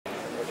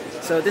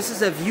So this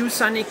is a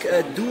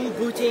ViewSonic dual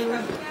booting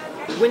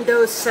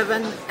Windows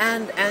 7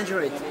 and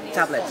Android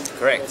tablet.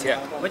 Correct, yeah.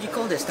 What do you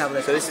call this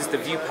tablet? So this is the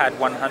ViewPad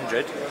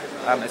 100,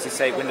 as you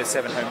say, Windows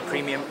 7 Home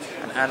Premium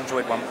and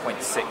Android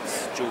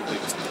 1.6 dual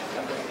boot.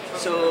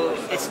 So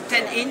it's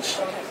 10-inch,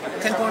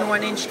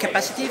 10.1-inch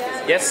capacitive?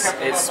 Yes,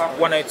 it's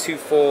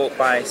 1024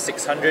 by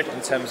 600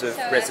 in terms of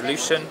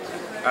resolution,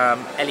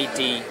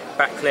 LED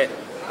backlit,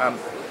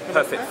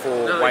 perfect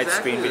for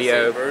widescreen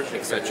video,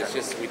 etc.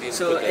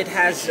 So it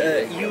has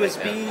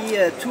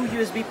USB, two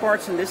USB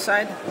ports on this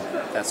side.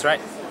 That's right.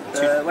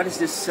 What is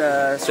this?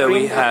 So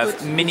we have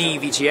output? mini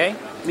VGA.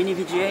 Mini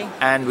VGA.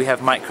 And we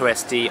have micro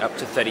SD up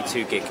to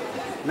 32 gig.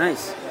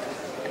 Nice.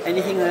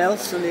 Anything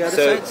else on the other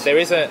side? So there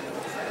is a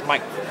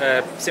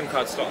SIM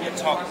card slot at the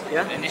top.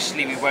 Yeah.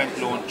 Initially we won't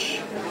launch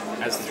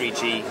as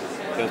 3G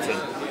built in.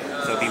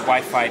 So it'll be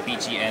Wi-Fi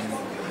BGN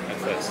at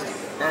first.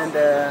 And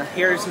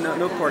here's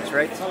no ports,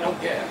 right?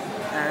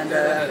 And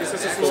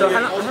so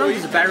how long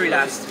does the battery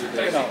last?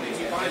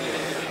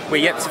 We're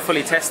yet to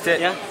fully test it.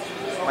 Yeah.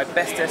 My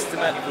best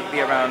estimate would be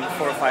around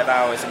 4 or 5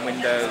 hours in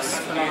Windows,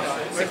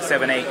 6,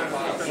 7, 8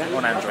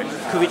 on Android.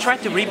 Could we try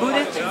to reboot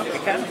it? We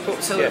can.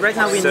 So right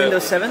now we're in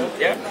Windows 7.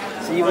 Yeah.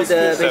 So you would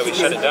so we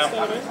shut it down.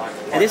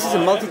 And this is a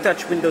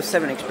multi-touch Windows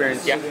 7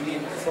 experience. Yeah.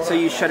 So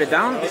you shut it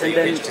down and then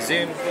pinch to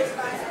zoom.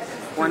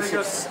 Once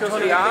it's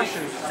totally off,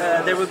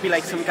 there will be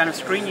like some kind of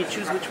screen. You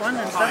choose which one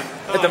and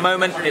stuff. At the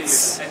moment,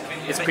 it's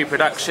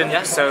pre-production,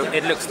 so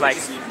it looks like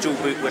dual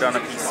boot would on a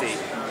PC.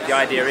 The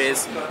idea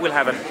is we'll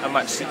have a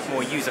much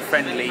more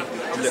user-friendly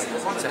look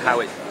to how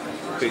it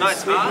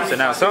boots. So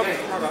now it's off.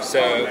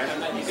 So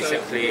you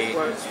simply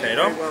turn it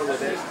on.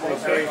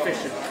 Very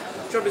efficient.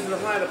 The trouble is the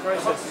higher the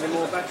processor, the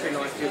more battery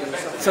life you're going to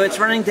suffer. So it's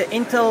running the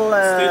Intel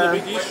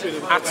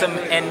Atom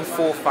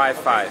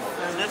N455.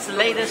 That's the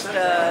latest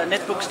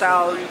netbook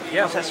style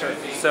processor.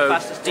 So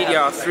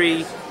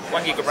DDR3,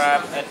 1 gig of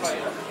RAM, and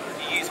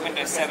you use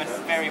Windows 7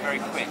 very, very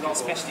quick,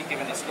 especially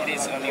given it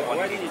is only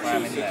 1 gig of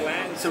RAM in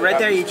there. So right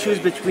there you choose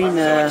between...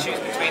 So I choose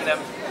between them.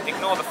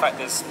 Ignore the fact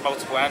there's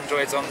multiple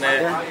Androids on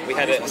there. Yeah. We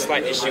had a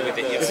slight issue with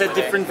it yesterday. Is it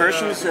different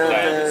versions of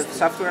the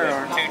software?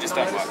 Or? 2 just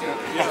don't work.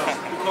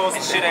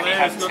 It should only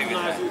have 2 in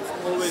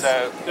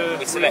there. So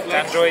we select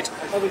Android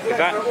with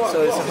that.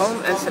 So it's a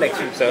home and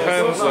selection. So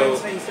home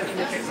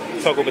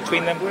will toggle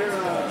between them.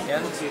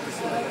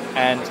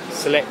 And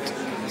select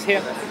is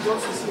here.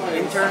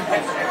 Enter.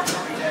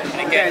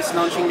 And again it's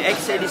launching the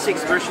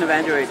x86 version of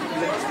Android.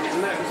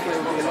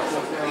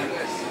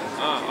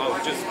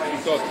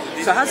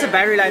 So how's the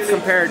battery life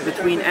compared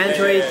between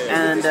Android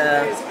and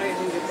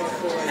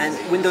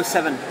Windows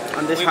 7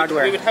 on this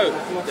hardware? We would hope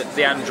that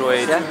the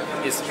Android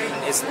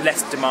is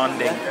less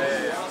demanding,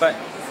 but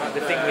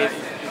the thing with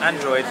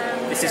Android,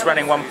 this is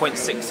running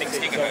 1.66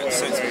 gigahertz,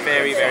 so it's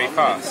very, very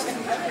fast.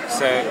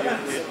 So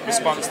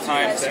response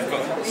times,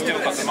 you've still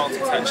got the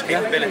multi-touch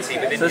capability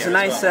within. So it's a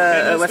nice,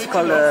 what's it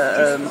called,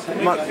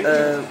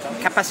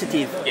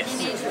 capacitive. Yes,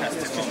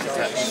 capacitive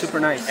multi-touch. Super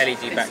nice.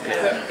 LED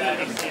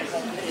backlit.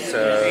 So,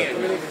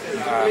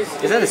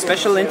 is that a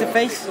special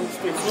interface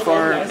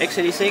for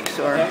x86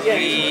 or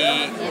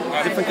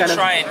different kind of?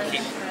 Try and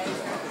keep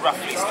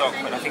roughly stock,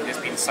 but I think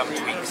there's been some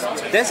tweaks.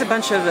 There's a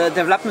bunch of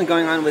development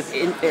going on with.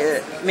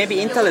 Maybe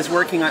Intel is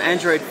working on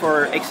Android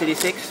for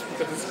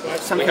x86,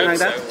 something like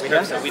that. We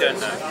hope so. We don't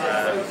know.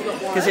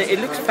 Because it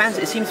looks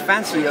fancy. It seems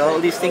fancy. All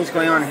these things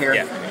going on here.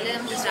 Yeah,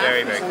 it's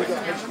very, very quick.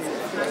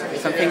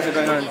 Some things are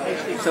going on.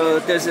 So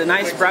there's a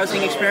nice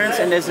browsing experience,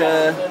 and there's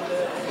a.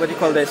 What do you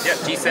call this? Yeah,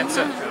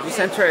 G-sensor.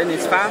 G-sensor, and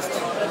it's fast,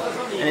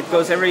 and it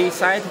goes every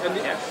side.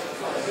 Yeah.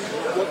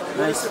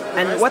 Nice.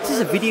 And what is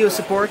the video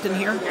support in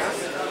here?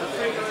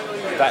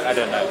 That I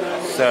don't know.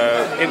 So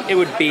it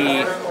would be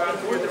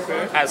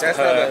as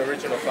per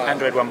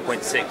Android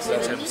 1.6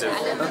 in terms of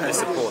the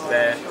support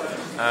there.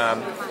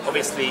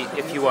 Obviously,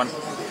 if you want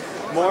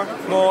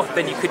more,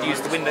 then you could use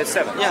the Windows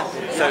 7. Yeah.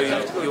 So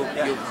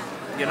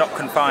you're not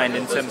confined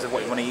in terms of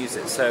what you want to use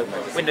it. So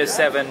Windows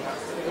 7.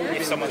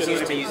 If someone's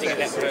used to using a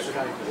network,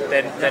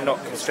 then they're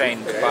not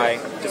constrained by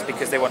just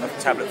because they want a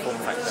tablet form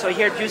factor. So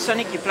here at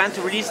ViewSonic, you plan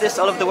to release this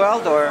all over the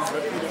world, or?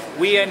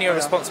 We only are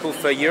responsible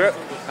for Europe.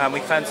 We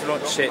plan to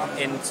launch it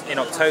in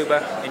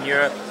October in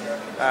Europe.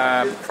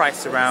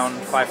 Price around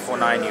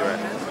 €549.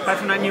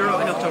 €549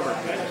 in October.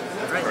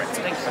 Right. Correct.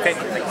 Thanks. Okay.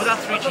 Thanks. Without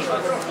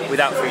 3G.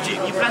 Without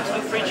 3G. You plan to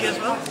do 3G as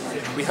well?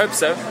 We hope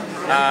so.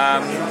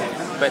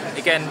 But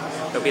again,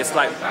 there'll be a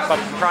slight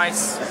bump in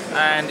price,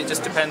 and it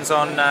just depends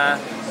on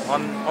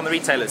the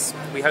retailers.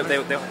 We hope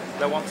they'll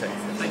want it.